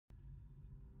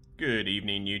Good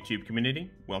evening, YouTube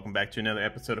community. Welcome back to another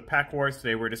episode of Pack Wars.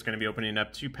 Today we're just going to be opening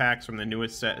up 2 packs from the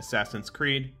newest set, Assassin's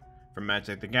Creed, from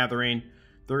Magicthegathering.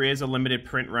 There is a limited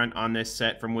print run on this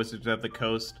set from Wizards of the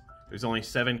Coast. There's only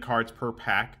 7 cards per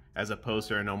pack, as opposed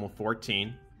to a normal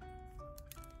 14.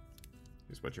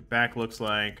 Here's what your back looks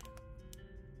like.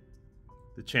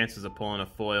 The chances of pulling a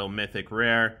foil mythic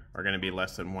rare are going to be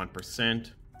less than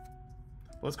 1%.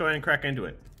 Let's go ahead and crack into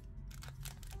it.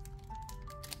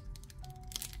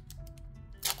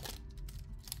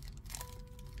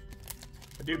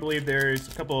 I do believe there's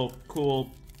a couple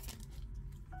cool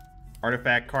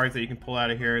artifact cards that you can pull out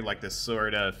of here, like this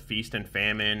Sword of Feast and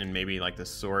Famine, and maybe like the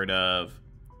Sword of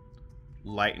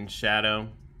Light and Shadow.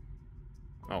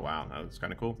 Oh wow, that was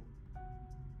kind of cool.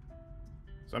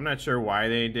 So I'm not sure why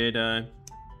they did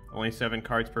only 7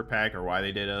 cards per pack, or why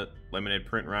they did a limited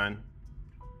print run.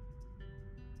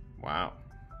 Wow.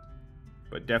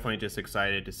 But definitely just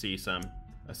excited to see some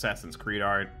Assassin's Creed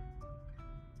art.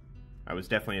 I was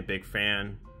definitely a big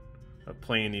fan of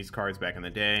playing these cards back in the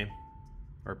day,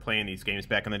 or playing these games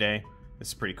back in the day. This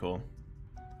is pretty cool.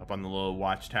 Up on the little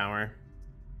watchtower.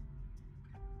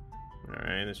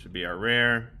 Alright, this should be our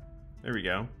rare. There we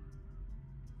go.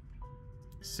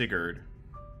 Sigurd,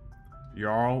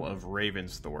 Jarl of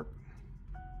Ravensthorpe.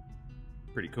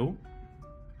 Pretty cool.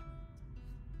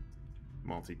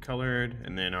 Multicolored,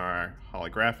 and then our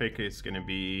holographic is going to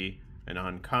be an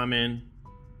uncommon.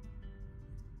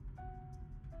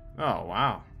 Oh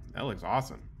wow, that looks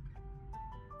awesome.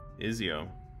 Izio,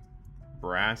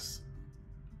 Brass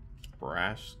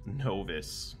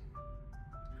Novice.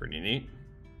 Pretty neat.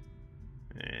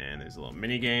 And there's a little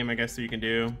mini game, I guess, that you can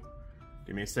do.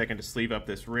 Give me a second to sleeve up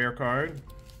this rare card.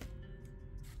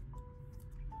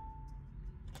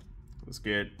 Let's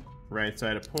get right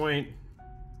side of point.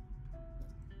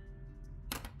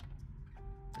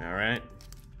 Alright.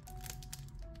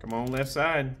 Come on, left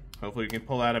side. Hopefully we can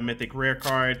pull out a mythic rare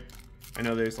card. I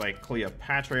know there's like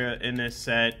Cleopatra in this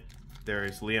set.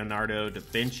 There's Leonardo da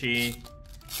Vinci.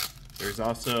 There's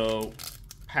also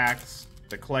packs,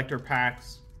 the collector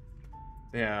packs.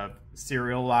 They have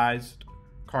serialized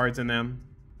cards in them.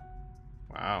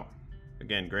 Wow.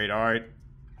 Again, great art.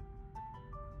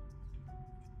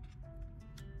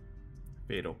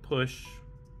 Fatal Push.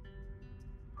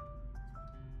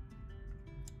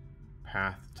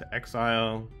 Path to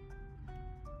Exile.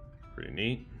 Pretty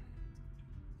neat.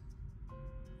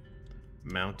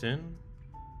 Mountain.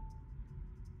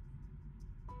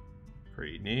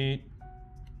 Pretty neat.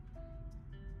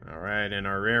 Alright, and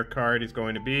our rare card is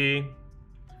going to be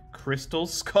Crystal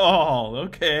Skull.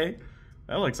 Okay,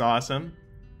 that looks awesome.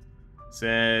 It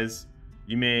says,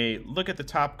 you may look at the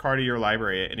top card of your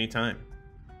library at any time.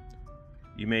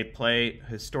 You may play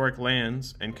historic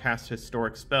lands and cast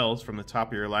historic spells from the top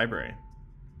of your library.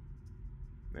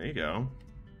 There you go.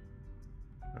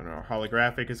 And our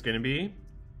holographic is going to be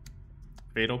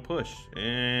Fatal Push.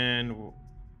 And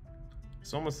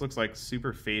this almost looks like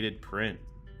super faded print.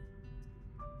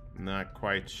 Not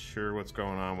quite sure what's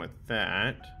going on with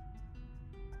that.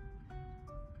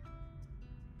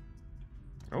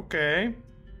 Okay.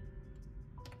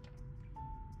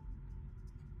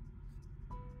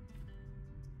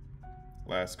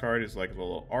 Last card is like a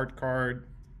little art card.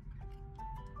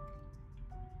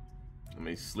 Let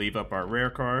me sleeve up our rare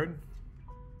card.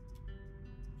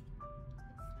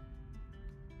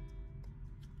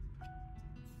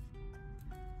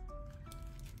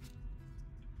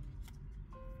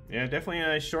 Yeah,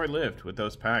 definitely short-lived with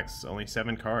those packs. Only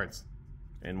 7 cards.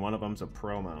 And one of them's a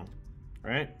promo.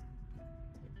 Right?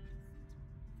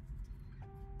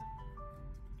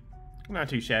 Not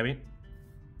too shabby.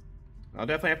 I'll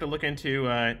definitely have to look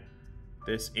into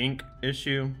this ink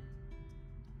issue,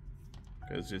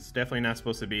 because it's definitely not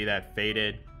supposed to be that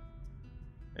faded.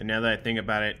 And now that I think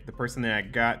about it, the person that I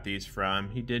got these from,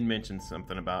 he did mention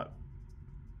something about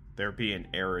there being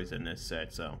errors in this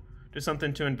set, so just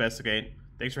something to investigate.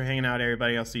 Thanks for hanging out,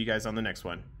 everybody. I'll see you guys on the next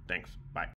one. Thanks. Bye.